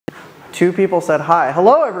2 people said hi.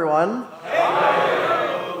 Hello, everyone.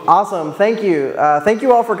 Hello. Awesome. Thank you. Thank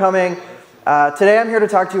you all for coming. Today I'm here to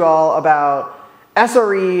talk to you all about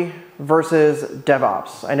SRE versus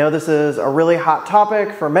DevOps. I know this is a really hot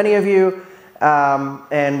topic for many of you,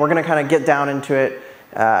 and we're going to kind of get down into it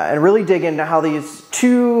and really dig into how these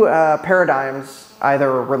 2 paradigms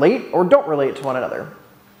either relate or don't relate to one another.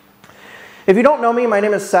 If you don't know me, my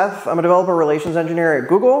name is Seth. I'm a developer relations engineer at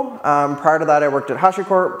Google. Prior to that, I worked at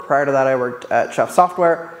HashiCorp. Prior to that, I worked at Chef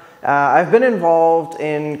Software. I've been involved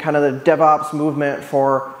in kind of the DevOps movement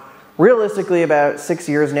for realistically about 6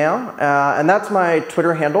 years now, and that's my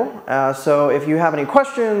Twitter handle. So if you have any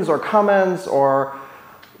questions or comments or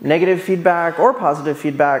negative feedback or positive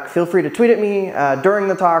feedback, feel free to tweet at me during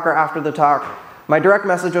the talk or after the talk. My direct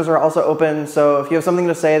messages are also open, so if you have something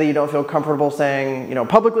to say that you don't feel comfortable saying,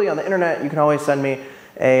 publicly on the internet, you can always send me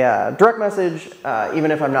a direct message,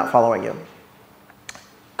 even if I'm not following you.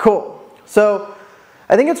 Cool. So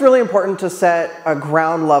I think it's really important to set a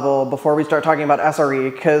ground level before we start talking about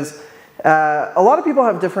SRE, because a lot of people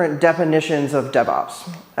have different definitions of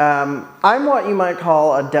DevOps. I'm what you might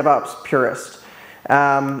call a DevOps purist.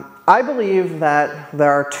 I believe that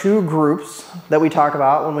there are 2 groups that we talk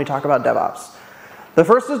about when we talk about DevOps. The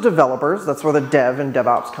first is developers. That's where the dev in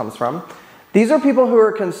DevOps comes from. These are people who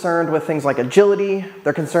are concerned with things like agility.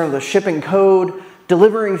 They're concerned with shipping code,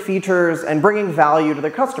 delivering features, and bringing value to their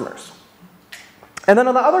customers. And then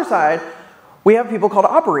on the other side, we have people called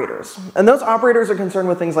operators. And those operators are concerned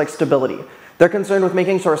with things like stability. They're concerned with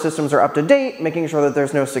making sure systems are up to date, making sure that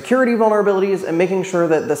there's no security vulnerabilities, and making sure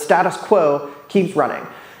that the status quo keeps running.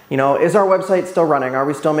 Is our website still running? Are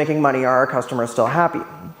we still making money? Are our customers still happy?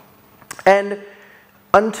 And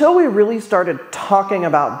until we really started talking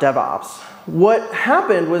about DevOps, what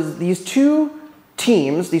happened was these 2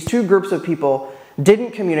 teams, these 2 groups of people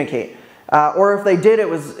didn't communicate. Or if they did, it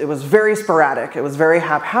was very sporadic. It was very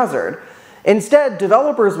haphazard. Instead,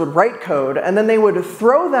 developers would write code, and then they would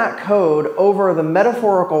throw that code over the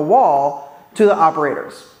metaphorical wall to the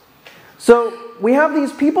operators. So we have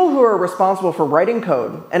these people who are responsible for writing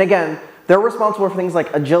code. And again, they're responsible for things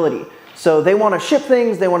like agility. So they want to ship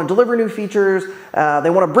things, they want to deliver new features, they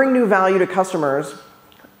want to bring new value to customers,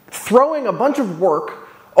 throwing a bunch of work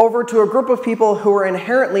over to a group of people who are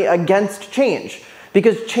inherently against change.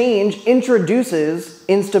 Because change introduces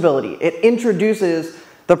instability. It introduces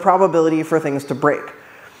the probability for things to break.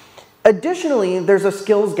 Additionally, there's a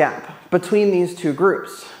skills gap between these 2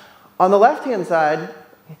 groups. On the left-hand side,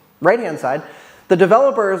 right-hand side, the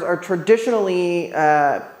developers are traditionally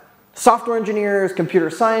software engineers, computer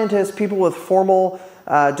scientists, people with formal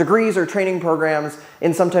degrees or training programs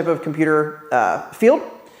in some type of computer field.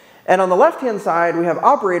 And on the left-hand side, we have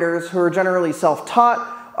operators who are generally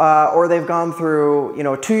self-taught, or they've gone through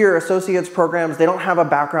 2-year associates programs. They don't have a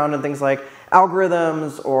background in things like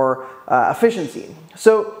algorithms or efficiency.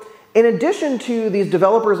 So in addition to these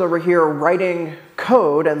developers over here writing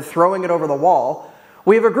code and throwing it over the wall,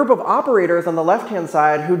 we have a group of operators on the left-hand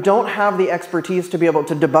side who don't have the expertise to be able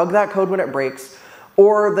to debug that code when it breaks,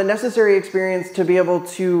 or the necessary experience to be able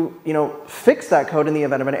to fix that code in the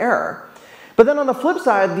event of an error. But then on the flip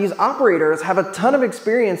side, these operators have a ton of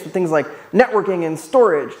experience with things like networking and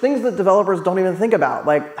storage, things that developers don't even think about,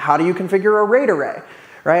 like how do you configure a RAID array,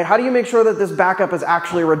 right? How do you make sure that this backup is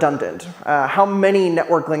actually redundant? How many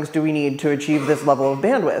network links do we need to achieve this level of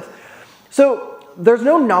bandwidth? So there's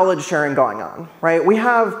no knowledge sharing going on, right? We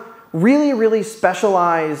have really, really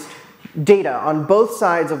specialized data on both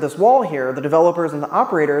sides of this wall here, the developers and the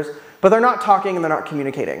operators, but they're not talking and they're not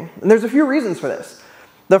communicating. And there's a few reasons for this.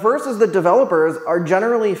 The first is that developers are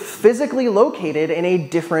generally physically located in a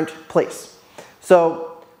different place.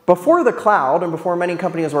 So before the cloud, and before many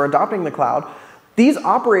companies were adopting the cloud, these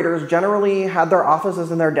operators generally had their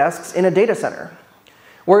offices and their desks in a data center.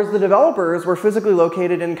 Whereas the developers were physically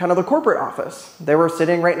located in kind of the corporate office. They were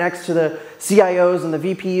sitting right next to the CIOs and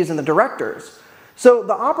the VPs and the directors. So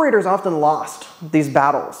the operators often lost these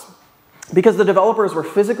battles because the developers were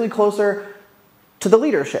physically closer to the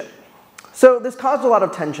leadership. So this caused a lot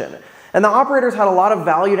of tension. And the operators had a lot of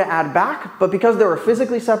value to add back, but because they were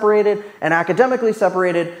physically separated and academically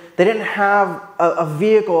separated, they didn't have a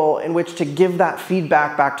vehicle in which to give that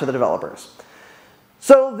feedback back to the developers.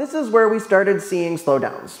 So this is where we started seeing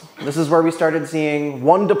slowdowns. This is where we started seeing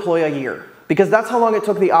 1 deploy a year, because that's how long it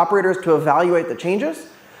took the operators to evaluate the changes,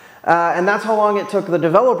 and that's how long it took the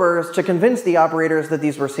developers to convince the operators that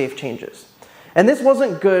these were safe changes. And this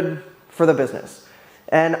wasn't good for the business.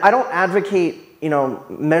 And I don't advocate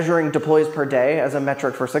measuring deploys per day as a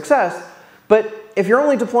metric for success, but if you're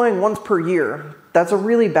only deploying once per year, that's a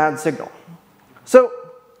really bad signal. So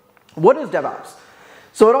what is DevOps?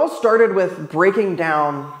 So it all started with breaking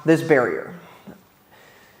down this barrier.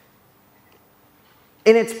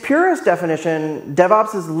 In its purest definition,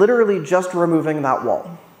 DevOps is literally just removing that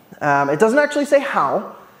wall. It doesn't actually say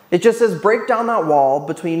how. It just says break down that wall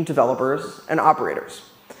between developers and operators.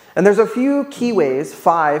 And there's a few key ways,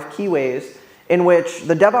 5 key ways, in which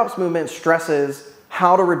the DevOps movement stresses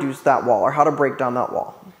how to reduce that wall or how to break down that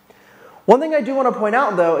wall. One thing I do want to point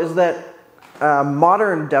out, though, is that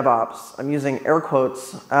modern DevOps, I'm using air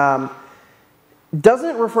quotes,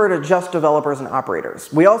 doesn't refer to just developers and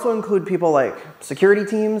operators. We also include people like security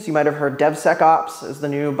teams. You might have heard DevSecOps is the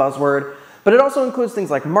new buzzword. But it also includes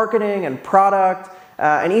things like marketing and product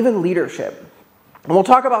and even leadership. And we'll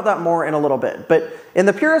talk about that more in a little bit. But in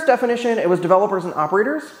the purest definition, it was developers and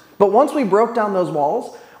operators. But once we broke down those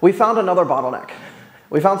walls, we found another bottleneck.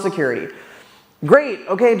 We found security. Great,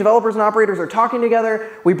 okay, developers and operators are talking together.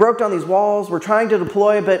 We broke down these walls. We're trying to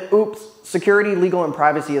deploy, but oops, security, legal, and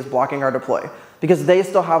privacy is blocking our deploy because they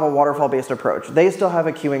still have a waterfall-based approach. They still have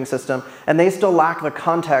a queuing system, and they still lack the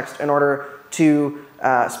context in order to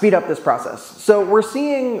speed up this process. So we're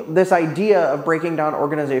seeing this idea of breaking down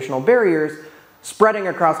organizational barriers spreading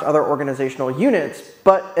across other organizational units,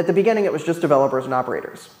 but at the beginning it was just developers and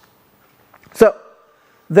operators. So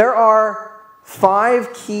there are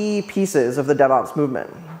 5 key pieces of the DevOps movement.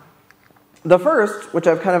 The first, which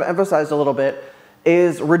I've kind of emphasized a little bit,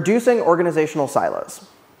 is reducing organizational silos.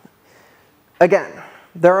 Again,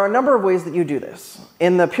 there are a number of ways that you do this.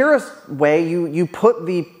 In the purest way, you put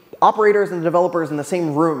the operators and the developers in the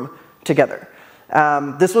same room together.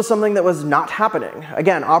 This was something that was not happening.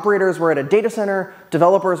 Again, operators were at a data center,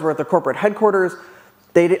 developers were at the corporate headquarters.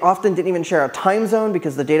 They often didn't even share a time zone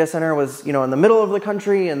because the data center was, in the middle of the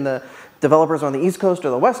country and the developers on the East Coast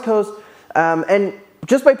or the West Coast. And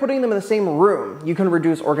just by putting them in the same room, you can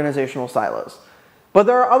reduce organizational silos. But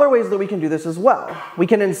there are other ways that we can do this as well. We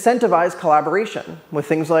can incentivize collaboration with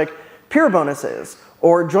things like peer bonuses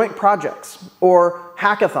or joint projects or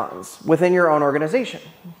hackathons within your own organization.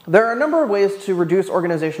 There are a number of ways to reduce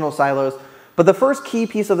organizational silos, but the first key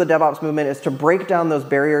piece of the DevOps movement is to break down those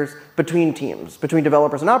barriers between teams, between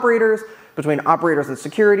developers and operators, between operators and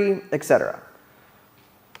security, etc.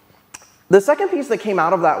 The second piece that came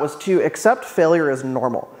out of that was to accept failure as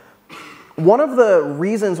normal. One of the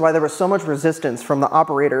reasons why there was so much resistance from the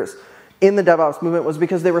operators in the DevOps movement was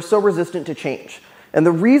because they were so resistant to change. And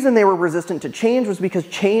the reason they were resistant to change was because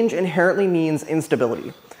change inherently means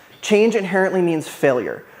instability. Change inherently means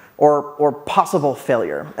failure or possible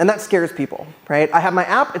failure. And that scares people, right? I have my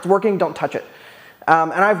app, it's working, don't touch it.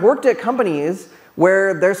 And I've worked at companies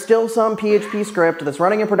where there's still some PHP script that's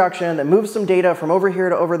running in production that moves some data from over here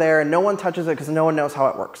to over there, and no one touches it because no one knows how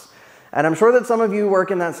it works. And I'm sure that some of you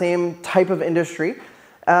work in that same type of industry.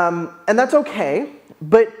 And that's okay,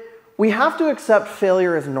 but we have to accept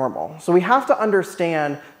failure as normal. So we have to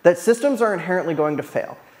understand that systems are inherently going to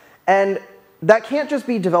fail. And that can't just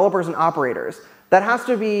be developers and operators. That has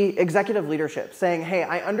to be executive leadership saying, hey,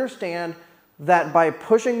 I understand that by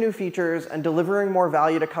pushing new features and delivering more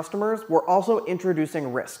value to customers, we're also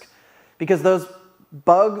introducing risk. Because those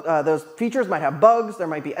features might have bugs, there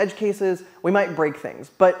might be edge cases, we might break things.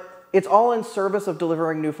 But it's all in service of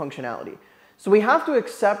delivering new functionality. So we have to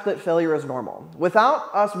accept that failure is normal.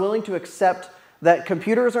 Without us willing to accept that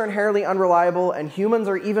computers are inherently unreliable and humans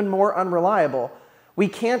are even more unreliable, we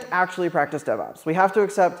can't actually practice DevOps. We have to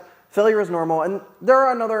accept failure is normal. And there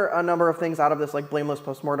are a number of things out of this, like blameless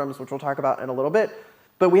postmortems, which we'll talk about in a little bit.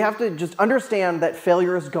 But we have to just understand that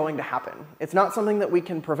failure is going to happen. It's not something that we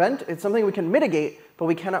can prevent. It's something we can mitigate, but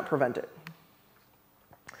we cannot prevent it.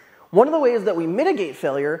 One of the ways that we mitigate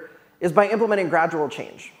failure is by implementing gradual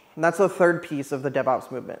change. And that's the third piece of the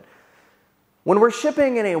DevOps movement. When we're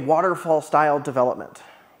shipping in a waterfall-style development,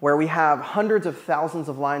 where we have hundreds of thousands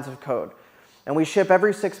of lines of code, and we ship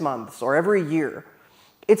every 6 months or every year,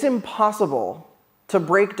 it's impossible to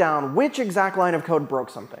break down which exact line of code broke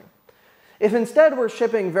something. If instead we're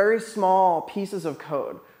shipping very small pieces of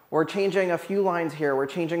code, we're changing a few lines here, we're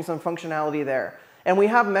changing some functionality there, and we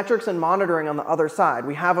have metrics and monitoring on the other side,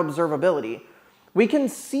 we have observability, we can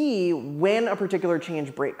see when a particular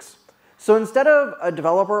change breaks. So instead of a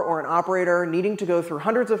developer or an operator needing to go through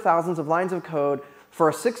hundreds of thousands of lines of code for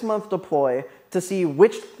a 6-month deploy to see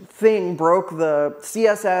which thing broke the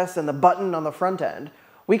CSS and the button on the front end,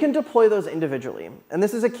 we can deploy those individually. And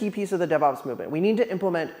this is a key piece of the DevOps movement. We need to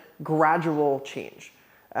implement gradual change.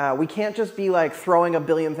 We can't just be like throwing a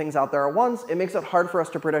billion things out there at once. It makes it hard for us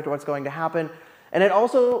to predict what's going to happen. And it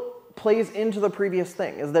also plays into the previous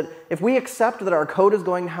thing, is that if we accept that our code is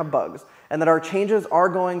going to have bugs and that our changes are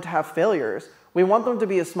going to have failures, we want them to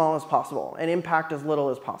be as small as possible and impact as little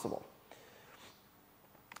as possible.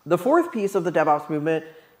 The fourth piece of the DevOps movement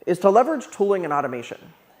is to leverage tooling and automation.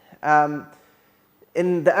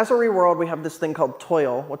 In the SRE world, we have this thing called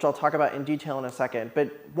toil, which I'll talk about in detail in a second. But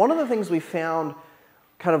one of the things we found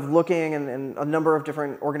kind of looking, and a number of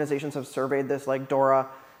different organizations have surveyed this, like Dora,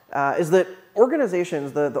 is that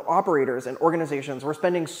organizations, the operators in organizations, were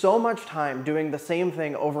spending so much time doing the same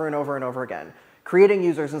thing over and over and over again, creating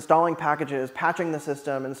users, installing packages, patching the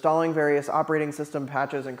system, installing various operating system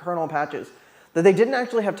patches and kernel patches, that they didn't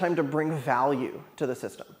actually have time to bring value to the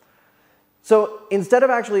system. So instead of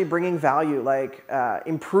actually bringing value, like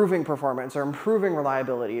improving performance or improving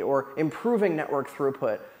reliability or improving network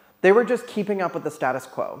throughput, they were just keeping up with the status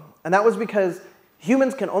quo. And that was because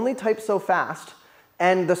humans can only type so fast,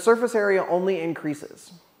 and the surface area only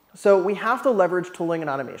increases. So we have to leverage tooling and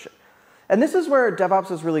automation. And this is where DevOps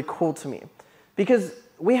is really cool to me, because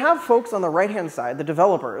we have folks on the right-hand side, the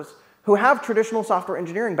developers, who have traditional software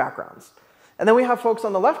engineering backgrounds. And then we have folks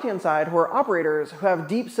on the left-hand side who are operators who have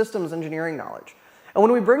deep systems engineering knowledge. And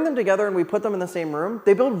when we bring them together and we put them in the same room,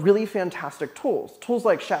 they build really fantastic tools. Tools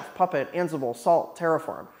like Chef, Puppet, Ansible, Salt,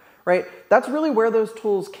 Terraform, right? That's really where those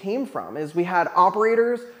tools came from, is we had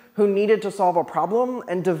operators who needed to solve a problem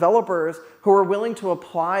and developers who were willing to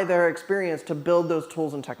apply their experience to build those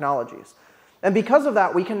tools and technologies. And because of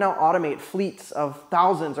that, we can now automate fleets of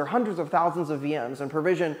thousands or hundreds of thousands of VMs and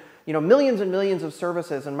provision millions and millions of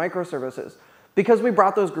services and microservices, because we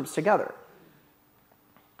brought those groups together.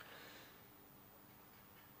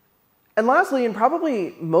 And lastly, and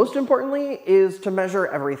probably most importantly, is to measure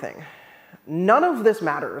everything. None of this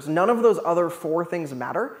matters. None of those other four things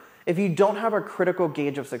matter if you don't have a critical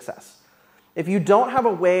gauge of success. If you don't have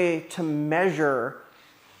a way to measure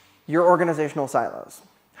your organizational silos.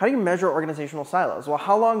 How do you measure organizational silos? Well,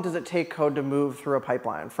 how long does it take code to move through a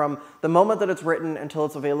pipeline from the moment that it's written until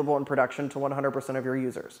it's available in production to 100% of your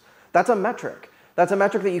users? That's a metric. That's a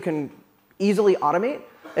metric that you can easily automate.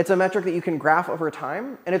 It's a metric that you can graph over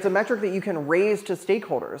time. And it's a metric that you can raise to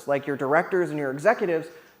stakeholders, like your directors and your executives,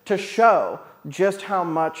 to show just how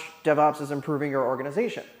much DevOps is improving your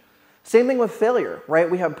organization. Same thing with failure, right?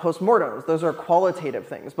 We have postmortems. Those are qualitative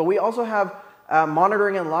things. But we also have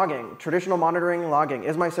monitoring and logging, traditional monitoring and logging.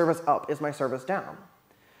 Is my service up? Is my service down?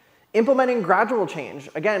 Implementing gradual change.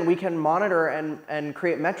 Again, we can monitor and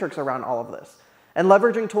create metrics around all of this. And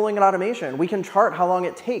leveraging tooling and automation. We can chart how long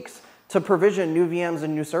it takes to provision new VMs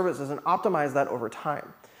and new services and optimize that over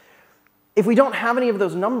time. If we don't have any of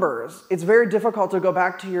those numbers, it's very difficult to go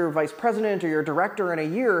back to your vice president or your director in a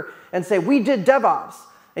year and say, we did DevOps.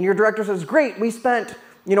 And your director says, great, we spent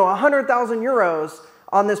 100,000 euros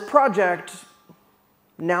on this project.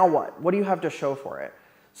 Now what? What do you have to show for it?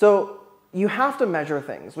 So you have to measure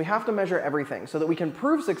things. We have to measure everything so that we can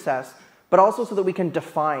prove success, but also so that we can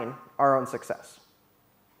define our own success.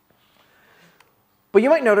 But you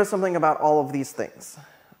might notice something about all of these things.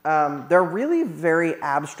 They're really very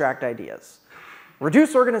abstract ideas.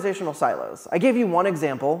 Reduce organizational silos. I gave you one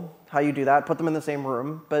example, how you do that, put them in the same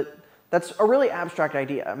room, but that's a really abstract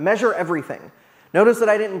idea. Measure everything. Notice that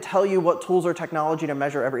I didn't tell you what tools or technology to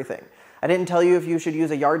measure everything. I didn't tell you if you should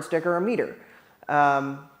use a yardstick or a meter.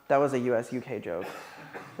 That was a US-UK joke,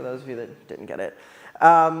 for those of you that didn't get it.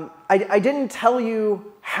 I didn't tell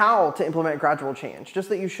you how to implement gradual change, just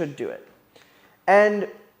that you should do it. And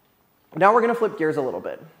now we're going to flip gears a little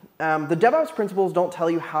bit. The DevOps principles don't tell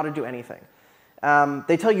you how to do anything.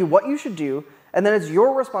 They tell you what you should do, and then it's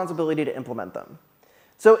your responsibility to implement them.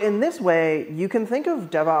 So in this way, you can think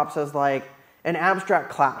of DevOps as like an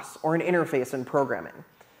abstract class or an interface in programming.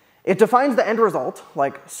 It defines the end result,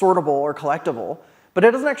 like sortable or collectible, but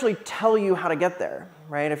it doesn't actually tell you how to get there,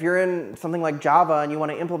 right? If you're in something like Java and you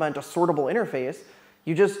want to implement a sortable interface,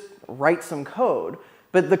 you just write some code.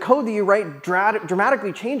 But the code that you write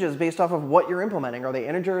dramatically changes based off of what you're implementing. Are they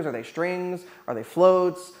integers? Are they strings? Are they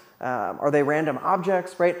floats? Are they random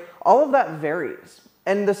objects, right? All of that varies.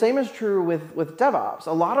 And the same is true with DevOps.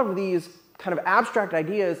 A lot of these kind of abstract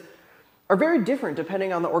ideas are very different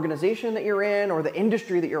depending on the organization that you're in or the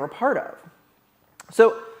industry that you're a part of.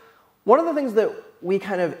 So one of the things that we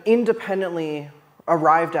kind of independently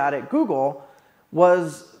arrived at Google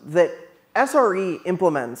was that SRE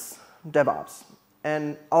implements DevOps.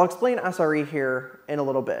 And I'll explain SRE here in a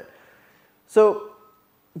little bit. So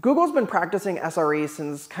Google's been practicing SRE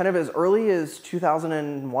since kind of as early as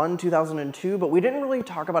 2001, 2002, but we didn't really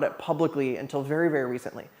talk about it publicly until very, very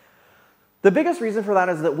recently. The biggest reason for that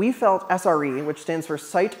is that we felt SRE, which stands for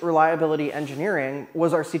Site Reliability Engineering,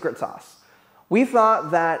 was our secret sauce. We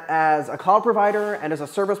thought that as a cloud provider and as a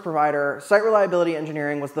service provider, site reliability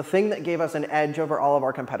engineering was the thing that gave us an edge over all of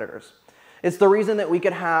our competitors. It's the reason that we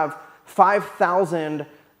could have 5,000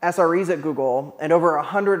 SREs at Google and over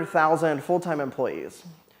 100,000 full-time employees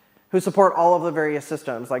who support all of the various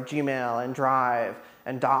systems like Gmail and Drive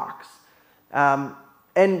and Docs.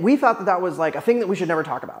 And we thought that that was like a thing that we should never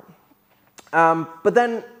talk about. But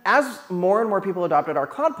then as more and more people adopted our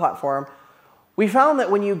cloud platform, we found that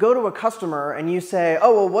when you go to a customer and you say,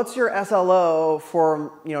 oh, well, what's your SLO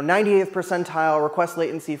for 98th percentile request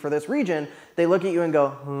latency for this region, they look at you and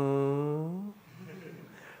go,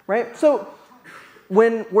 right? So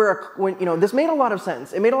this made a lot of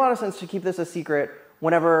sense. It made a lot of sense to keep this a secret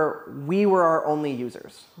whenever we were our only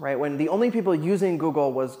users, right? When the only people using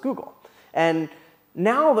Google was Google. And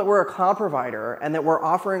now that we're a cloud provider and that we're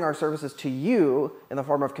offering our services to you in the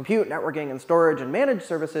form of compute, networking, and storage and managed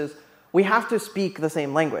services, we have to speak the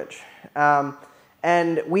same language.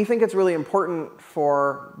 And we think it's really important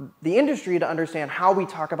for the industry to understand how we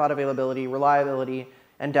talk about availability, reliability,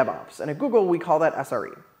 and DevOps. And at Google, we call that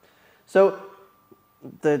SRE. So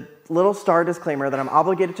the little star disclaimer that I'm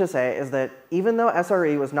obligated to say is that even though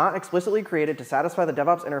SRE was not explicitly created to satisfy the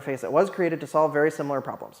DevOps interface, it was created to solve very similar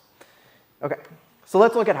problems. OK, so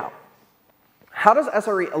let's look at how. How does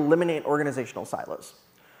SRE eliminate organizational silos?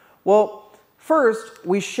 Well, first,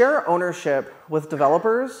 we share ownership with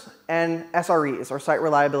developers and SREs, or site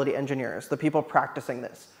reliability engineers, the people practicing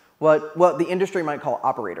this, what the industry might call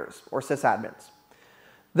operators, or sysadmins.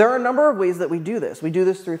 There are a number of ways that we do this. We do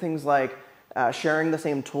this through things like sharing the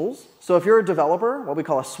same tools. So if you're a developer, what we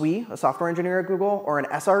call a SWE, a software engineer at Google, or an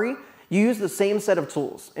SRE, you use the same set of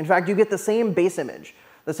tools. In fact, you get the same base image,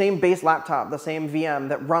 the same base laptop, the same VM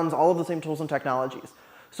that runs all of the same tools and technologies.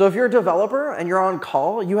 So if you're a developer and you're on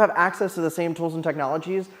call, you have access to the same tools and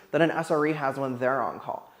technologies that an SRE has when they're on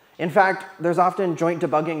call. In fact, there's often joint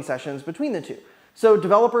debugging sessions between the two. So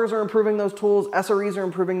developers are improving those tools, SREs are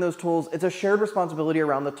improving those tools. It's a shared responsibility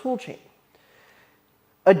around the tool chain.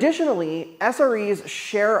 Additionally, SREs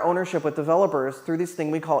share ownership with developers through this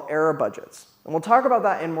thing we call error budgets. And we'll talk about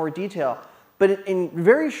that in more detail. But in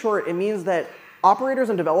very short, it means that operators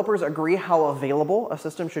and developers agree how available a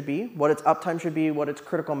system should be, what its uptime should be, what its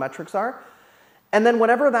critical metrics are. And then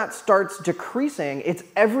whenever that starts decreasing, it's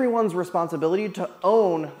everyone's responsibility to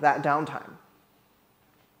own that downtime.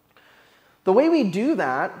 The way we do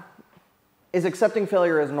that is accepting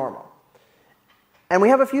failure as normal. And we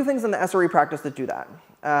have a few things in the SRE practice that do that.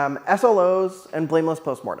 SLOs and blameless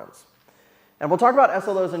postmortems. And we'll talk about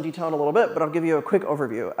SLOs in detail in a little bit, but I'll give you a quick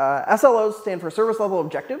overview. SLOs stand for service level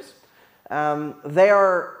objectives. You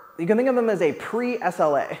can think of them as a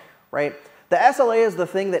pre-SLA, right? The SLA is the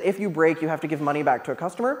thing that if you break, you have to give money back to a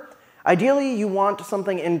customer. Ideally, you want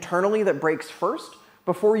something internally that breaks first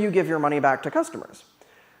before you give your money back to customers.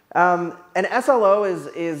 An SLO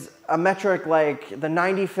is a metric like the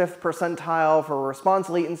 95th percentile for response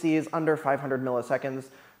latencies under 500 milliseconds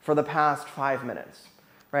for the past 5 minutes,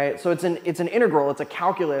 right? So it's an integral, it's a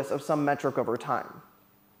calculus of some metric over time.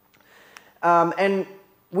 And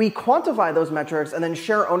we quantify those metrics and then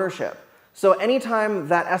share ownership. So anytime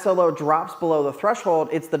that SLO drops below the threshold,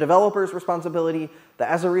 it's the developer's responsibility, the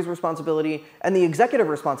SRE's responsibility, and the executive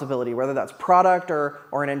responsibility, whether that's product or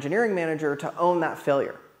an engineering manager, to own that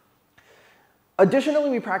failure. Additionally,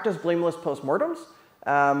 we practice blameless postmortems.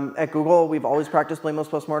 At Google, we've always practiced blameless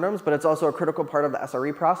postmortems, but it's also a critical part of the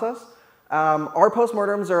SRE process. Our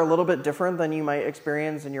postmortems are a little bit different than you might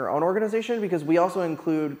experience in your own organization because we also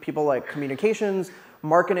include people like communications,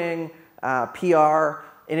 marketing, PR,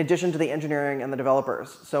 in addition to the engineering and the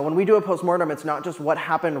developers. So when we do a postmortem, it's not just what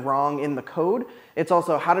happened wrong in the code. It's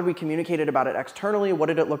also how did we communicate about it externally? What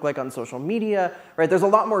did it look like on social media? Right? There's a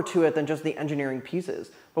lot more to it than just the engineering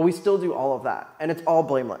pieces. But we still do all of that. And it's all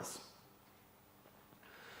blameless.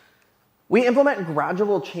 We implement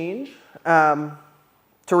gradual change to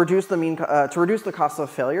reduce the cost of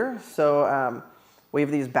failure. So we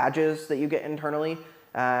have these badges that you get internally.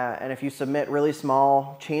 And if you submit really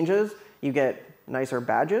small changes, you get nicer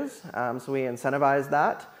badges, so we incentivize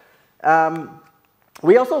that.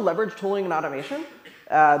 We also leverage tooling and automation.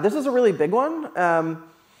 This is a really big one.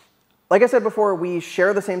 Like I said before, we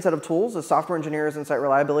share the same set of tools as software engineers and site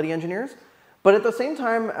reliability engineers. But at the same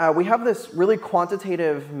time, we have this really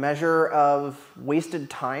quantitative measure of wasted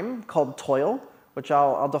time called toil, which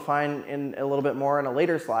I'll define in a little bit more in a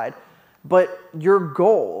later slide. But your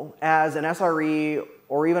goal as an SRE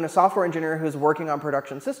or even a software engineer who's working on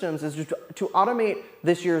production systems is to automate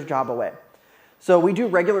this year's job away. So we do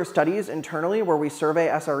regular studies internally where we survey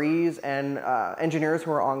SREs and engineers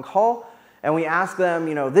who are on call. And we ask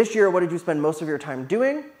them, this year, what did you spend most of your time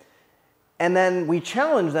doing? And then we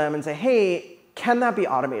challenge them and say, hey, can that be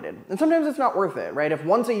automated? And sometimes it's not worth it, right? If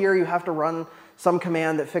once a year you have to run some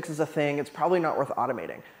command that fixes a thing, it's probably not worth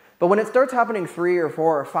automating. But when it starts happening 3 or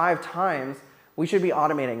 4 or 5 times, we should be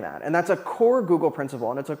automating that. And that's a core Google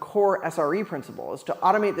principle, and it's a core SRE principle, is to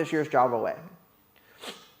automate this year's job away.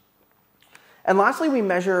 And lastly, we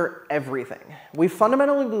measure everything. We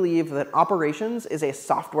fundamentally believe that operations is a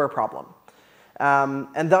software problem.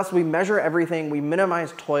 And thus, we measure everything. We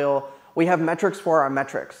minimize toil. We have metrics for our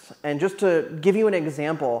metrics. And just to give you an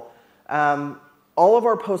example, all of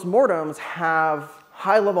our postmortems have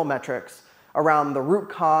high-level metrics around the root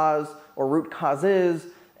cause or root causes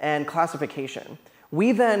and classification.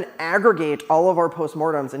 We then aggregate all of our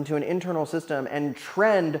postmortems into an internal system and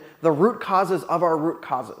trend the root causes of our root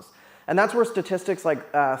causes. And that's where statistics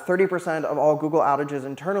like 30% of all Google outages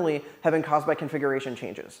internally have been caused by configuration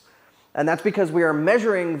changes. And that's because we are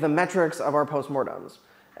measuring the metrics of our postmortems.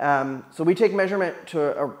 So we take measurement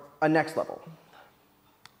to a next level.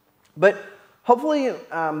 But hopefully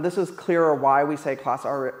this is clearer why we say class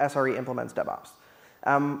SRE implements DevOps.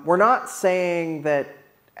 We're not saying that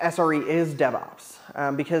SRE is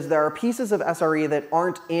DevOps, because there are pieces of SRE that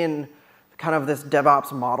aren't in kind of this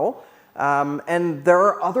DevOps model. And there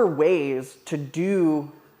are other ways to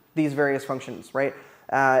do these various functions, right?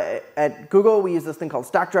 At Google, we use this thing called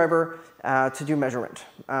Stackdriver to do measurement.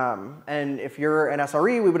 And if you're an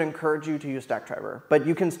SRE, we would encourage you to use Stackdriver. But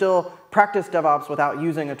you can still practice DevOps without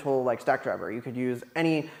using a tool like Stackdriver. You could use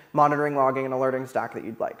any monitoring, logging, and alerting stack that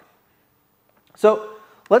you'd like. So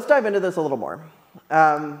let's dive into this a little more.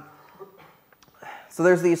 So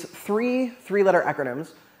there's these three-letter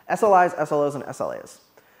acronyms: SLIs, SLOs, and SLAs.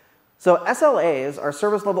 So SLAs are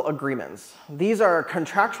service level agreements. These are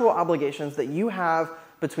contractual obligations that you have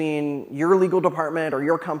between your legal department or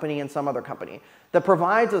your company and some other company that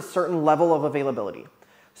provides a certain level of availability.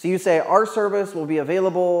 So you say, our service will be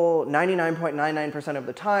available 99.99% of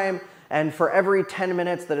the time, and for every 10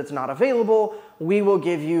 minutes that it's not available, we will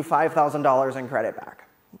give you $5,000 in credit back.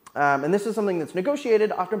 And this is something that's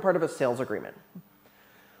negotiated, often part of a sales agreement.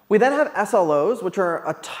 We then have SLOs, which are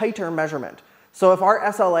a tighter measurement. So if our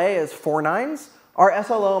SLA is 4 nines, our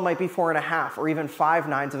SLO might be 4.5 or even 5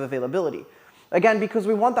 nines of availability. Again, because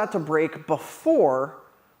we want that to break before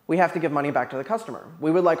we have to give money back to the customer. We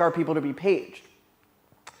would like our people to be paged.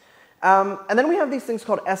 And then we have these things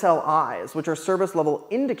called SLIs, which are service level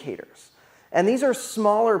indicators. And these are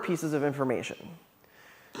smaller pieces of information.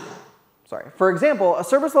 Sorry. For example, a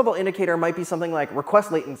service level indicator might be something like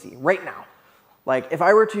request latency right now. Like if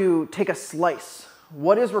I were to take a slice,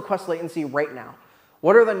 what is request latency right now?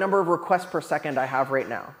 What are the number of requests per second I have right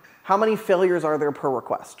now? How many failures are there per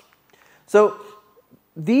request? So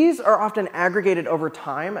these are often aggregated over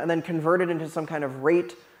time and then converted into some kind of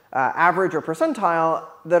rate, average, or percentile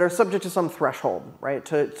that are subject to some threshold, right,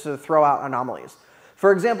 to throw out anomalies.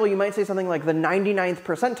 For example, you might say something like the 99th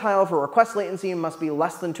percentile for request latency must be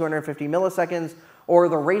less than 250 milliseconds, or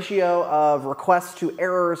the ratio of requests to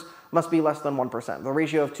errors must be less than 1%. The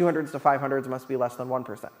ratio of 200s to 500s must be less than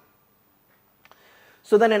 1%.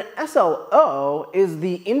 So then an SLO is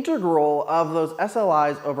the integral of those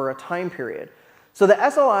SLIs over a time period. So the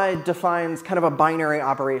SLI defines kind of a binary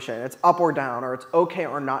operation. It's up or down, or it's OK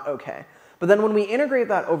or not OK. But then when we integrate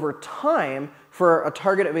that over time for a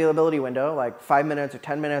target availability window, like 5 minutes or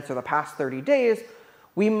 10 minutes or the past 30 days,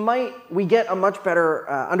 we get a much better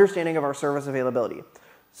understanding of our service availability.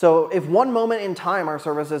 So if one moment in time our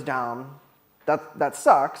service is down, that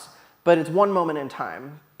sucks, but it's one moment in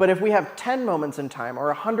time. But if we have 10 moments in time or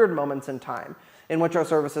 100 moments in time in which our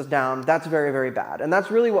service is down, that's very, very bad. And that's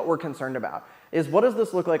really what we're concerned about, is what does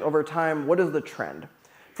this look like over time? What is the trend?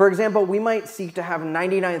 For example, we might seek to have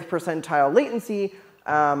 99th percentile latency,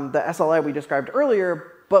 the SLA we described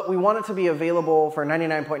earlier, but we want it to be available for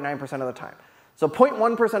 99.9% of the time. So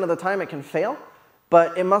 0.1% of the time it can fail,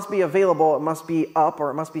 but it must be available, it must be up, or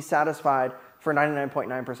it must be satisfied for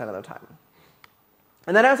 99.9% of the time.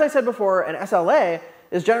 And then as I said before, an SLA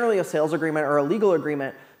is generally a sales agreement or a legal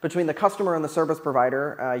agreement between the customer and the service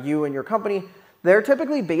provider, you and your company. They're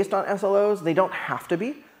typically based on SLOs. They don't have to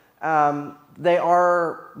be. They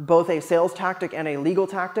are both a sales tactic and a legal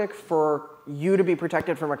tactic for you to be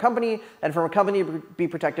protected from a company and from a company to be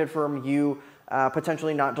protected from you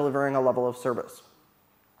potentially not delivering a level of service.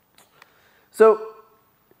 So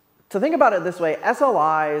to think about it this way,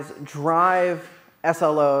 SLIs drive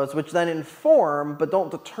SLOs, which then inform but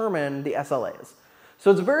don't determine the SLAs. So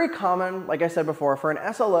it's very common, like I said before, for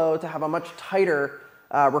an SLO to have a much tighter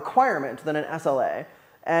requirement than an SLA.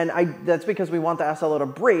 And that's because we want the SLO to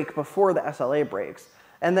break before the SLA breaks.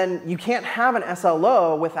 And then you can't have an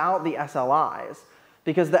SLO without the SLIs,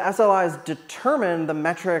 because the SLIs determine the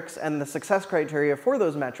metrics and the success criteria for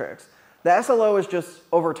those metrics. The SLO is just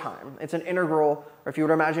over time. It's an integral, or if you were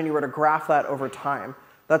to imagine you were to graph that over time,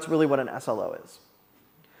 That's really what an SLO is.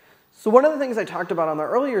 So one of the things I talked about on the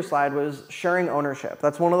earlier slide was sharing ownership.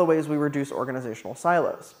 That's one of the ways we reduce organizational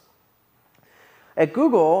silos. At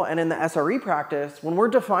Google and in the SRE practice, when we're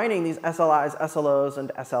defining these SLIs, SLOs, and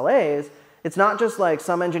SLAs, it's not just like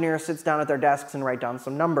some engineer sits down at their desks and write down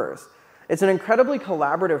some numbers. It's an incredibly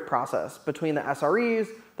collaborative process between the SREs,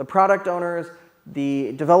 the product owners,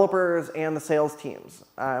 the developers, and the sales teams,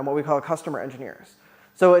 and what we call customer engineers.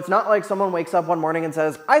 So it's not like someone wakes up one morning and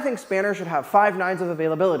says, I think Spanner should have 5 nines of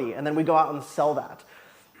availability, and then we go out and sell that,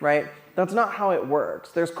 right? That's not how it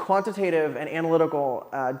works. There's quantitative and analytical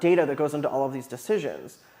data that goes into all of these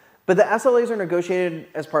decisions. But the SLAs are negotiated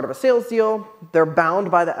as part of a sales deal. They're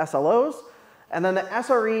bound by the SLOs. And then the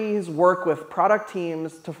SREs work with product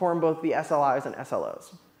teams to form both the SLIs and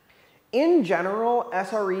SLOs. In general,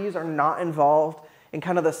 SREs are not involved in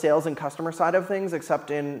kind of the sales and customer side of things,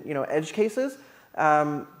 except in edge cases.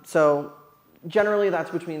 So generally,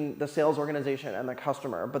 that's between the sales organization and the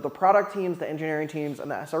customer. But the product teams, the engineering teams, and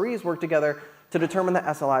the SREs work together to determine the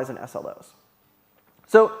SLIs and SLOs.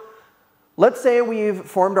 So let's say we've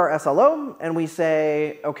formed our SLO, and we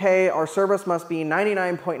say, OK, our service must be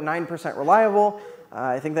 99.9% reliable.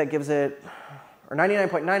 I think that gives it, or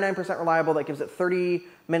 99.99% reliable. That gives it 30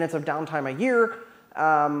 minutes of downtime a year.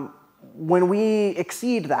 When we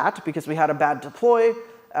exceed that, because we had a bad deploy,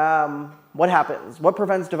 what happens? What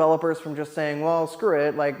prevents developers from just saying, well, screw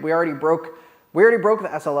it, like we already broke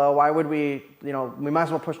the SLO, why would we might as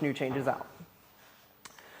well push new changes out.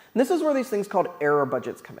 And this is where these things called error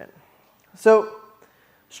budgets come in. So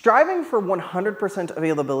striving for 100%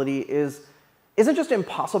 availability isn't just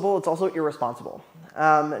impossible, it's also irresponsible.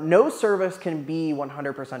 No service can be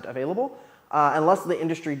 100% available unless the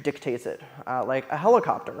industry dictates it. Like a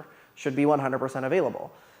helicopter should be 100%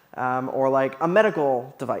 available. Or like a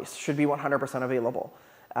medical device should be 100% available.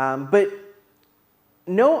 But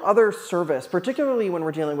no other service, particularly when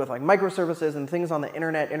we're dealing with like microservices and things on the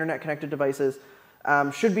internet-connected devices,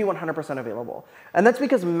 should be 100% available. And that's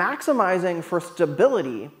because maximizing for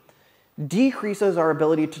stability decreases our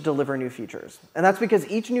ability to deliver new features. And that's because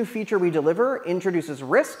each new feature we deliver introduces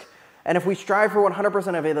risk. And if we strive for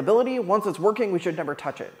 100% availability, once it's working, we should never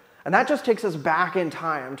touch it. And that just takes us back in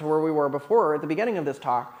time to where we were before at the beginning of this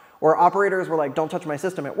talk, where operators were like, don't touch my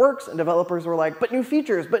system, it works. And developers were like, but new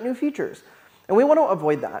features, but new features. And we want to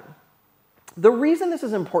avoid that. The reason this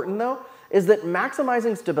is important, though, is that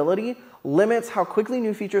maximizing stability limits how quickly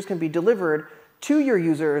new features can be delivered to your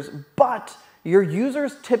users, but your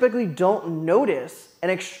users typically don't notice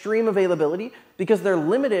an extreme availability because they're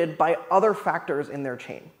limited by other factors in their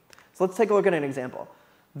chain. So let's take a look at an example.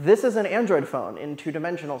 This is an Android phone in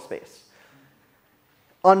two-dimensional space.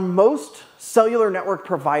 On most cellular network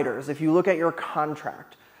providers, if you look at your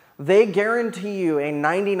contract, they guarantee you a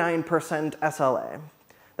 99% SLA.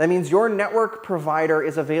 That means your network provider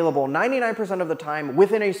is available 99% of the time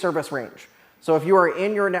within a service range. So if you are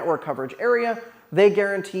in your network coverage area, they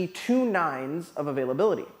guarantee 2 nines of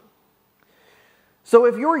availability. So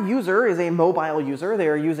if your user is a mobile user, they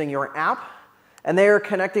are using your app, and they are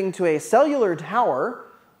connecting to a cellular tower,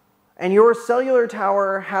 and your cellular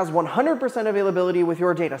tower has 100% availability with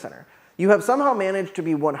your data center. You have somehow managed to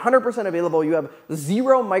be 100% available. You have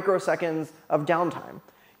 0 microseconds of downtime.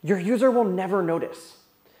 Your user will never notice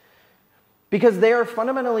because they are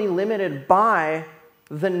fundamentally limited by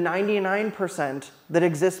the 99% that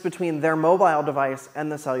exists between their mobile device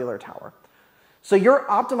and the cellular tower. So you're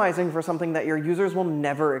optimizing for something that your users will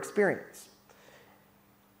never experience.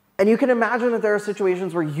 And you can imagine that there are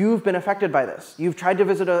situations where you've been affected by this. You've tried to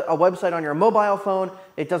visit a website on your mobile phone,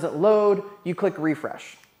 it doesn't load, you click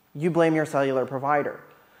refresh. You blame your cellular provider.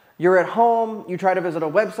 You're at home, you try to visit a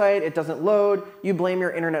website, it doesn't load, you blame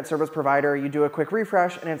your internet service provider, you do a quick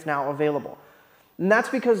refresh, and it's now available. And that's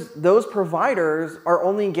because those providers are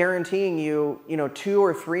only guaranteeing you, 2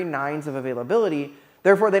 or 3 nines of availability,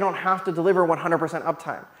 therefore they don't have to deliver 100%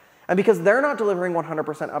 uptime. And because they're not delivering 100%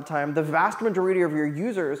 uptime, the vast majority of your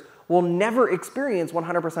users will never experience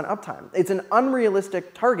 100% uptime. It's an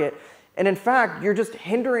unrealistic target, and in fact, you're just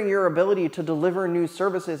hindering your ability to deliver new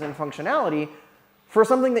services and functionality for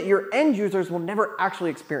something that your end users will never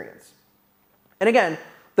actually experience. And again,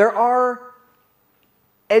 there are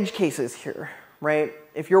edge cases here, right?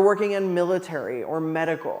 If you're working in military or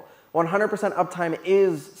medical, 100% uptime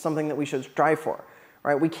is something that we should strive for,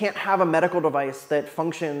 right? We can't have a medical device that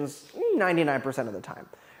functions 99% of the time,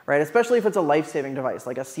 right? Especially if it's a life-saving device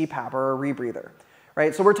like a CPAP or a rebreather,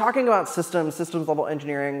 right? So we're talking about systems level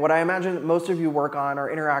engineering, what I imagine most of you work on or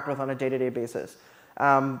interact with on a day-to-day basis.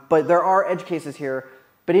 But there are edge cases here.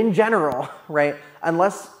 But in general, right,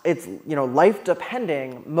 unless it's life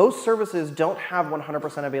depending, most services don't have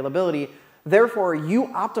 100% availability. Therefore, you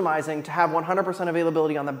optimizing to have 100%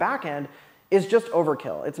 availability on the back end is just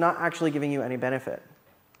overkill. It's not actually giving you any benefit.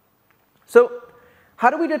 So how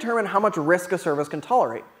do we determine how much risk a service can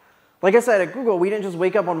tolerate? Like I said, at Google, we didn't just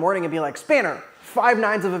wake up one morning and be like, Spanner, 5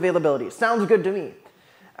 nines of availability. Sounds good to me.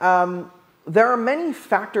 There are many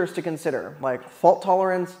factors to consider, like fault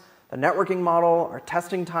tolerance, the networking model, our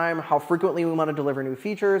testing time, how frequently we want to deliver new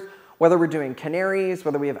features, whether we're doing canaries,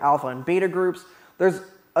 whether we have alpha and beta groups. There's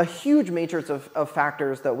a huge matrix of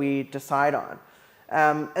factors that we decide on.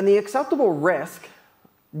 And the acceptable risk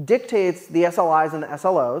dictates the SLIs and the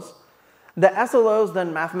SLOs. The SLOs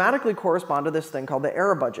then mathematically correspond to this thing called the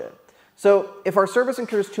error budget. So if our service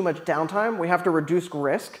incurs too much downtime, we have to reduce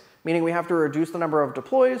risk, meaning we have to reduce the number of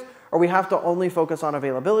deploys, or we have to only focus on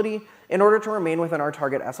availability in order to remain within our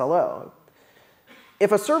target SLO.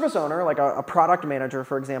 If a service owner, like a product manager,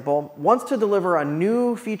 for example, wants to deliver a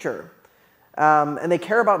new feature, and they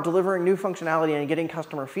care about delivering new functionality and getting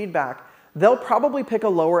customer feedback, they'll probably pick a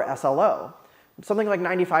lower SLO, something like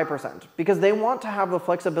 95%, because they want to have the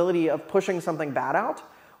flexibility of pushing something bad out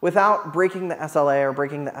without breaking the SLA or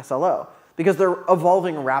breaking the SLO, because they're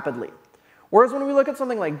evolving rapidly. Whereas when we look at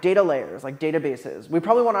something like data layers, like databases, we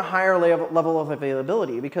probably want a higher level of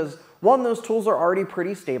availability because, one, those tools are already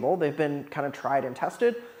pretty stable. They've been kind of tried and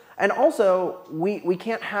tested. And also, we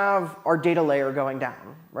can't have our data layer going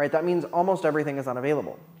down, right? That means almost everything is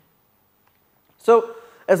unavailable. So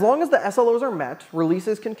as long as the SLOs are met,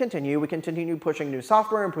 releases can continue. We continue pushing new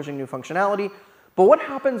software and pushing new functionality. But what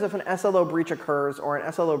happens if an SLO breach occurs or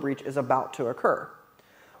an SLO breach is about to occur?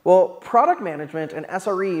 Well, product management and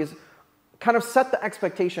SREs kind of set the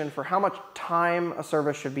expectation for how much time a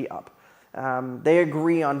service should be up. They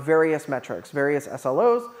agree on various metrics, various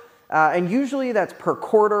SLOs, and usually that's per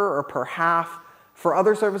quarter or per half. For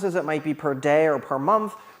other services, it might be per day or per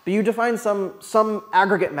month, but you define some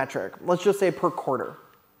aggregate metric. Let's just say per quarter.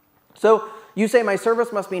 So you say my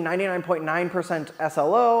service must be 99.9%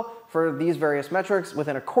 SLO for these various metrics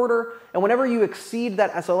within a quarter, and whenever you exceed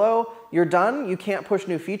that SLO, you're done. You can't push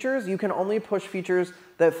new features. You can only push features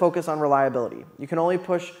that focus on reliability. You can only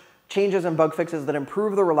push changes and bug fixes that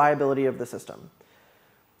improve the reliability of the system.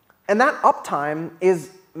 And that uptime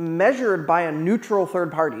is measured by a neutral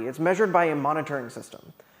third party. It's measured by a monitoring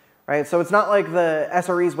system, right? So it's not like the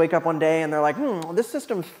SREs wake up one day and they're like, this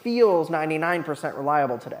system feels 99%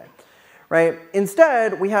 reliable today, right?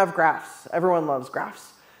 Instead, we have graphs. Everyone loves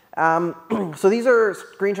graphs. So these are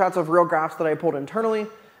screenshots of real graphs that I pulled internally.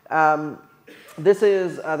 This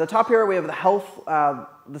is the top here. We have the health.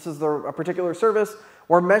 This is a particular service.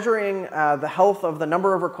 We're measuring the health of the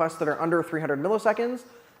number of requests that are under 300 milliseconds.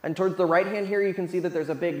 And towards the right hand here, you can see that there's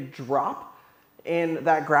a big drop in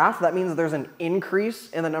that graph. That means there's an increase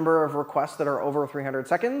in the number of requests that are over 300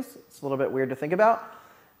 seconds. It's a little bit weird to think about.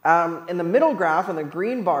 In the middle graph, in the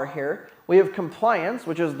green bar here, we have compliance,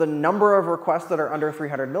 which is the number of requests that are under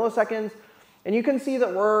 300 milliseconds. And you can see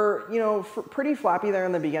that we're pretty flappy there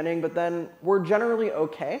in the beginning, but then we're generally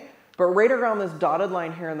OK. But right around this dotted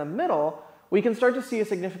line here in the middle, we can start to see a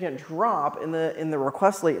significant drop in the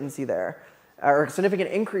request latency there, or a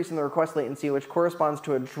significant increase in the request latency, which corresponds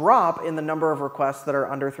to a drop in the number of requests that are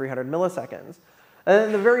under 300 milliseconds. And then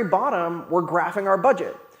at the very bottom, we're graphing our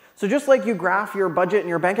budget. So just like you graph your budget in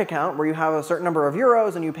your bank account, where you have a certain number of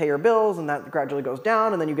euros and you pay your bills, and that gradually goes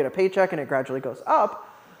down, and then you get a paycheck and it gradually goes up,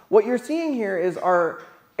 what you're seeing here is our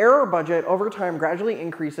error budget over time gradually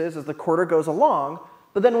increases as the quarter goes along.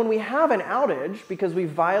 But then when we have an outage, because we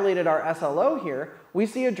violated our SLO here, we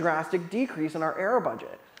see a drastic decrease in our error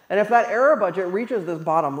budget. And if that error budget reaches this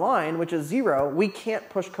bottom line, which is 0, we can't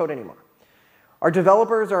push code anymore. Our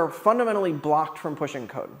developers are fundamentally blocked from pushing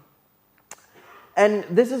code. And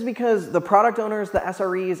this is because the product owners, the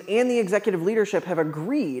SREs, and the executive leadership have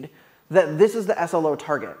agreed that this is the SLO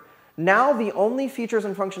target. Now the only features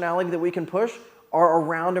and functionality that we can push are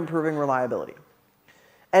around improving reliability.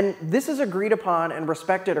 And this is agreed upon and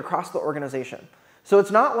respected across the organization. So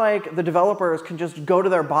it's not like the developers can just go to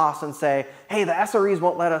their boss and say, hey, the SREs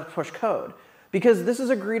won't let us push code. Because this is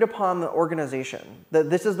agreed upon the organization, that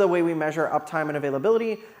this is the way we measure uptime and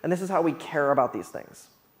availability, and this is how we care about these things.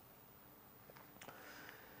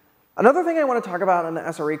 Another thing I want to talk about in the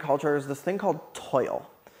SRE culture is this thing called toil.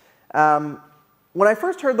 When I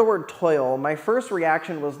first heard the word toil, my first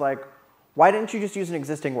reaction was like, why didn't you just use an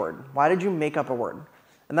existing word? Why did you make up a word?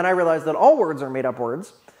 And then I realized that all words are made up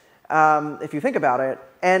words, if you think about it.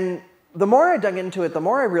 And the more I dug into it, the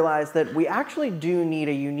more I realized that we actually do need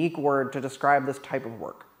a unique word to describe this type of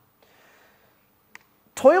work.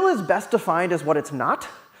 Toil is best defined as what it's not.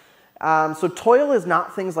 So toil is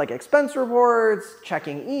not things like expense reports,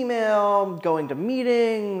 checking email, going to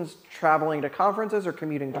meetings, traveling to conferences, or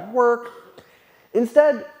commuting to work.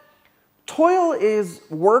 Instead, toil is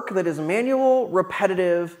work that is manual,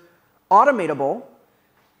 repetitive, automatable,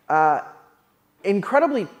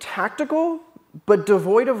 incredibly tactical, but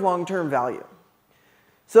devoid of long-term value.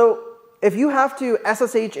 So if you have to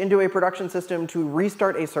SSH into a production system to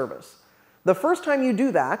restart a service, the first time you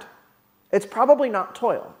do that, it's probably not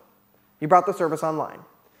toil. You brought the service online.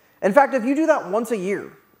 In fact, if you do that once a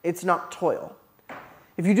year, it's not toil.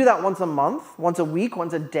 If you do that once a month, once a week,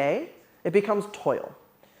 once a day, it becomes toil.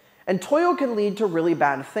 And toil can lead to really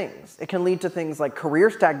bad things. It can lead to things like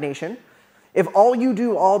career stagnation. If all you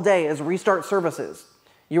do all day is restart services,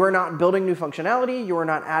 you are not building new functionality, you are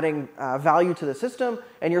not adding value to the system,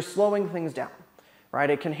 and you're slowing things down, right?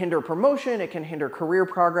 It can hinder promotion, it can hinder career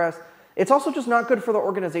progress. It's also just not good for the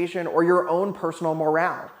organization or your own personal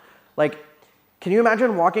morale. Like, can you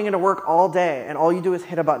imagine walking into work all day and all you do is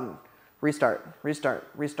hit a button? Restart, restart,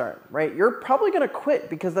 restart, right? You're probably going to quit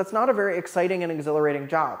because that's not a very exciting and exhilarating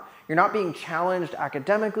job. You're not being challenged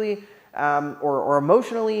academically or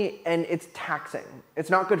emotionally, and it's taxing. It's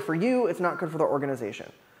not good for you. It's not good for the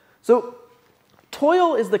organization. So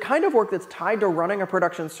toil is the kind of work that's tied to running a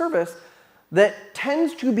production service that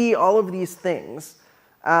tends to be all of these things.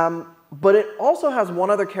 But it also has one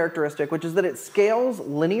other characteristic, which is that it scales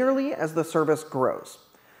linearly as the service grows.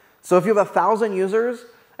 So if you have 1,000 users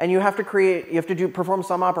and you have to perform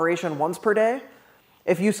some operation once per day,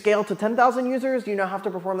 if you scale to 10,000 users, you now have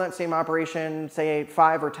to perform that same operation, say,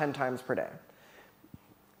 5 or 10 times per day.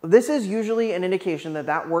 This is usually an indication that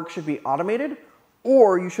that work should be automated,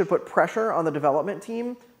 or you should put pressure on the development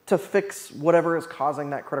team to fix whatever is causing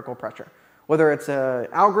that critical pressure, whether it's an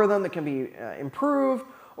algorithm that can be improved,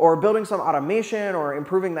 or building some automation, or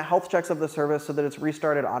improving the health checks of the service so that it's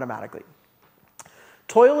restarted automatically.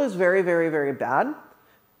 Toil is very, very, very bad,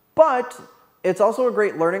 but it's also a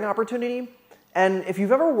great learning opportunity. And if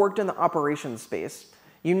you've ever worked in the operations space,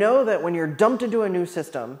 you know that when you're dumped into a new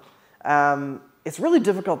system, it's really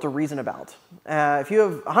difficult to reason about. If you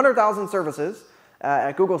have 100,000 services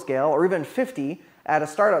at Google scale, or even 50 at a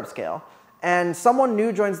startup scale, and someone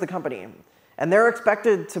new joins the company, and they're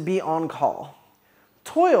expected to be on call,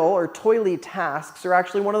 toil or toily tasks are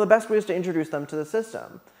actually one of the best ways to introduce them to the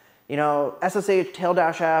system. You know, SSH,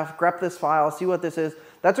 tail-f, grep this file, see what this is.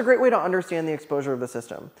 That's a great way to understand the exposure of the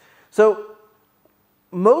system. So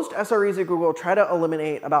most SREs at Google try to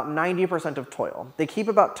eliminate about 90% of toil. They keep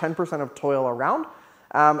about 10% of toil around.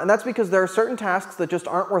 And that's because there are certain tasks that just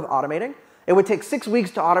aren't worth automating. It would take 6 weeks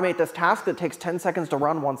to automate this task that takes 10 seconds to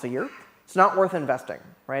run once a year. It's not worth investing,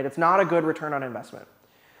 right? It's not a good return on investment.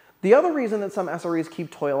 The other reason that some SREs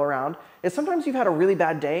keep toil around is sometimes you've had a really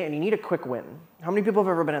bad day and you need a quick win. How many people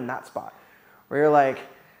have ever been in that spot? Where you're like,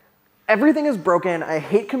 everything is broken, I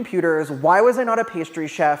hate computers, why was I not a pastry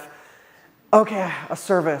chef? Okay, a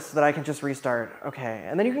service that I can just restart, okay.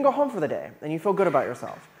 And then you can go home for the day and you feel good about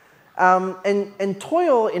yourself. And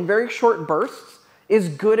toil in very short bursts is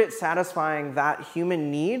good at satisfying that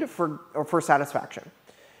human need for satisfaction.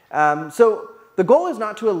 So the goal is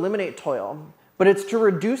not to eliminate toil, but it's to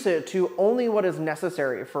reduce it to only what is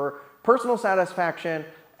necessary for personal satisfaction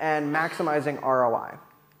and maximizing ROI.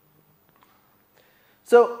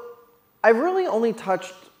 So I've really only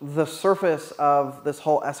touched the surface of this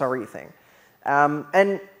whole SRE thing.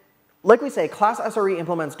 And like we say, class SRE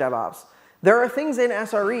implements DevOps. There are things in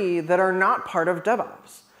SRE that are not part of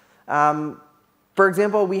DevOps. For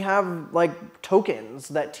example, we have like tokens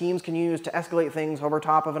that teams can use to escalate things over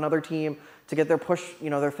top of another team to get their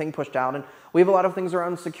thing pushed out. And we have a lot of things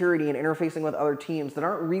around security and interfacing with other teams that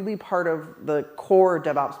aren't really part of the core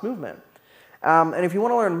DevOps movement. And if you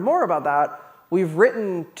want to learn more about that, we've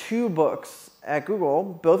written 2 books at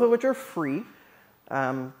Google, both of which are free.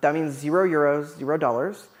 That means €0,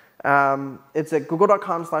 $0. It's at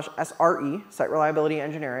google.com/SRE, Site Reliability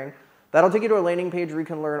Engineering. That'll take you to a landing page where you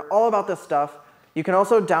can learn all about this stuff. You can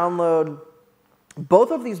also download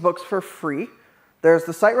both of these books for free. There's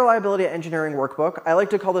the Site Reliability Engineering Workbook. I like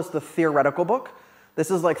to call this the theoretical book.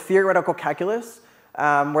 This is like theoretical calculus,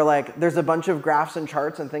 where like there's a bunch of graphs and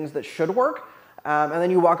charts and things that should work. And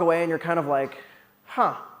then you walk away and you're kind of like,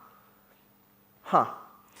 huh.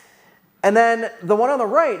 And then the one on the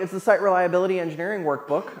right is the Site Reliability Engineering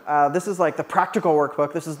Workbook. This is like the practical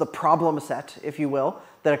workbook. This is the problem set, if you will,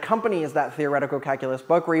 that accompanies that theoretical calculus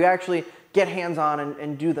book where you actually get hands-on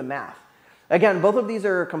and do the math. Again, both of these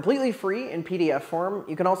are completely free in PDF form.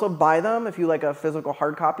 You can also buy them if you like a physical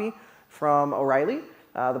hard copy from O'Reilly.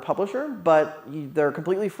 the publisher, but they're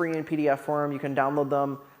completely free in PDF form. You can download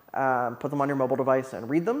them, put them on your mobile device, and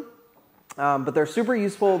read them. But they're super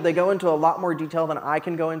useful. They go into a lot more detail than I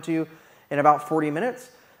can go into in about 40 minutes.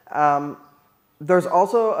 There's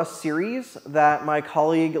also a series that my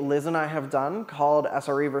colleague Liz and I have done called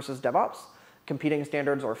SRE versus DevOps, Competing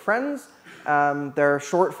Standards or Friends. They're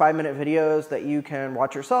short 5-minute videos that you can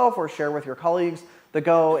watch yourself or share with your colleagues that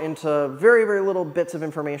go into very, very little bits of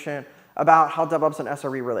information about how DevOps and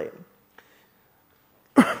SRE relate.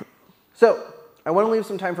 So I want to leave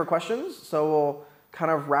some time for questions, so we'll kind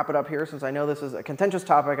of wrap it up here. Since I know this is a contentious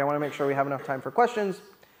topic, I want to make sure we have enough time for questions.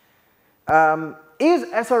 Is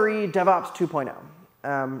SRE DevOps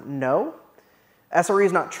 2.0? No. SRE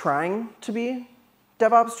is not trying to be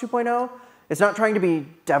DevOps 2.0. It's not trying to be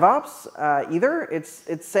DevOps either.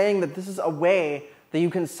 It's saying that this is a way that you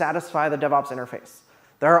can satisfy the DevOps interface.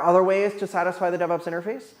 There are other ways to satisfy the DevOps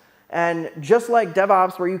interface. And just like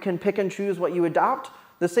DevOps, where you can pick and choose what you adopt,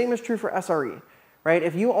 the same is true for SRE. Right?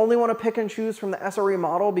 If you only want to pick and choose from the SRE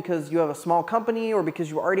model because you have a small company or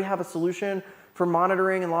because you already have a solution for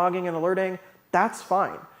monitoring and logging and alerting, that's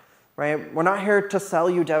fine. Right? We're not here to sell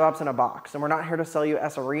you DevOps in a box, and we're not here to sell you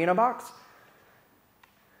SRE in a box.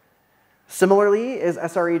 Similarly, is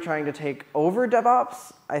SRE trying to take over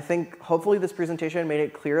DevOps? I think hopefully this presentation made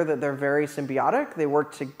it clear that they're very symbiotic. They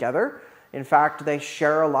work together. In fact, they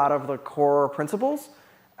share a lot of the core principles.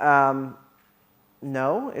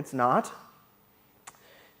 No, it's not.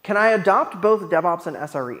 Can I adopt both DevOps and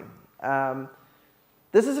SRE?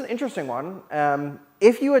 This is an interesting one.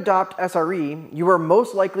 If you adopt SRE, you are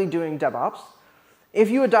most likely doing DevOps. If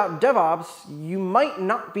you adopt DevOps, you might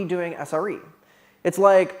not be doing SRE. It's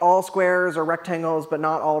like all squares are rectangles, but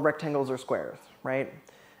not all rectangles are squares, right?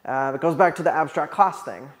 It goes back to the abstract class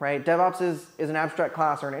thing, right? DevOps is an abstract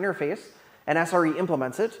class or an interface, and SRE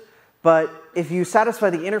implements it. But if you satisfy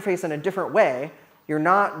the interface in a different way, you're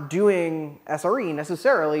not doing SRE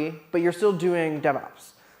necessarily, but you're still doing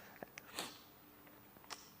DevOps.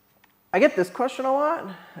 I get this question a lot.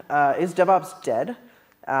 Is DevOps dead?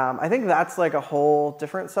 I think that's like a whole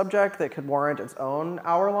different subject that could warrant its own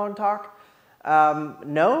hour-long talk.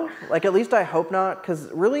 No, like at least I hope not, because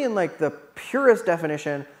really in like the purest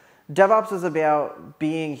definition, DevOps is about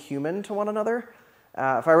being human to one another.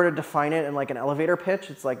 If I were to define it in like an elevator pitch,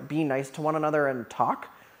 it's like be nice to one another and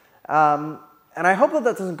talk. And I hope that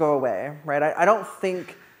that doesn't go away, right? I don't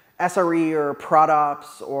think SRE or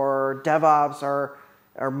ProdOps or DevOps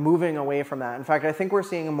are moving away from that. In fact, I think we're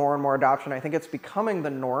seeing more and more adoption. I think it's becoming the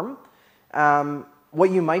norm. What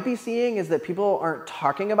you might be seeing is that people aren't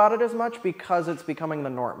talking about it as much because it's becoming the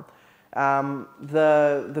norm.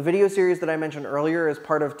 The video series that I mentioned earlier is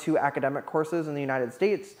part of 2 academic courses in the United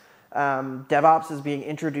States. DevOps is being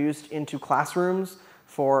introduced into classrooms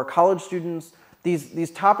for college students.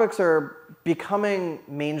 These topics are becoming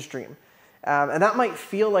mainstream. And that might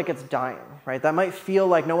feel like it's dying, right? That might feel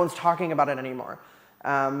like no one's talking about it anymore.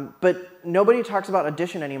 But nobody talks about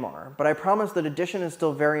addition anymore. But I promise that addition is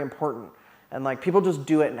still very important. And like people just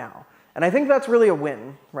do it now. And I think that's really a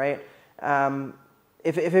win, right?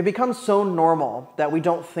 If it becomes so normal that we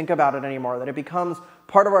don't think about it anymore, that it becomes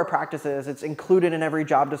part of our practices, it's included in every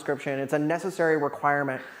job description, it's a necessary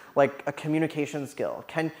requirement, like a communication skill.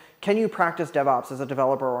 Can you practice DevOps as a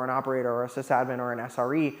developer or an operator or a sysadmin or an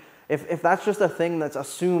SRE? If that's just a thing that's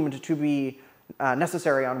assumed to be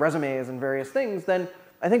necessary on resumes and various things, then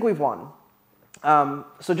I think we've won.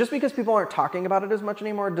 So just because people aren't talking about it as much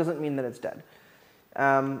anymore doesn't mean that it's dead.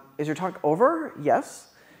 Is your talk over? Yes.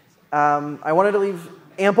 I wanted to leave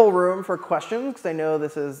ample room for questions because I know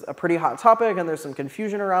this is a pretty hot topic and there's some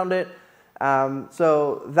confusion around it.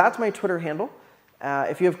 So that's my Twitter handle.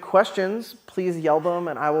 If you have questions, please yell them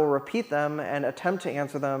and I will repeat them and attempt to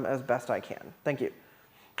answer them as best I can. Thank you.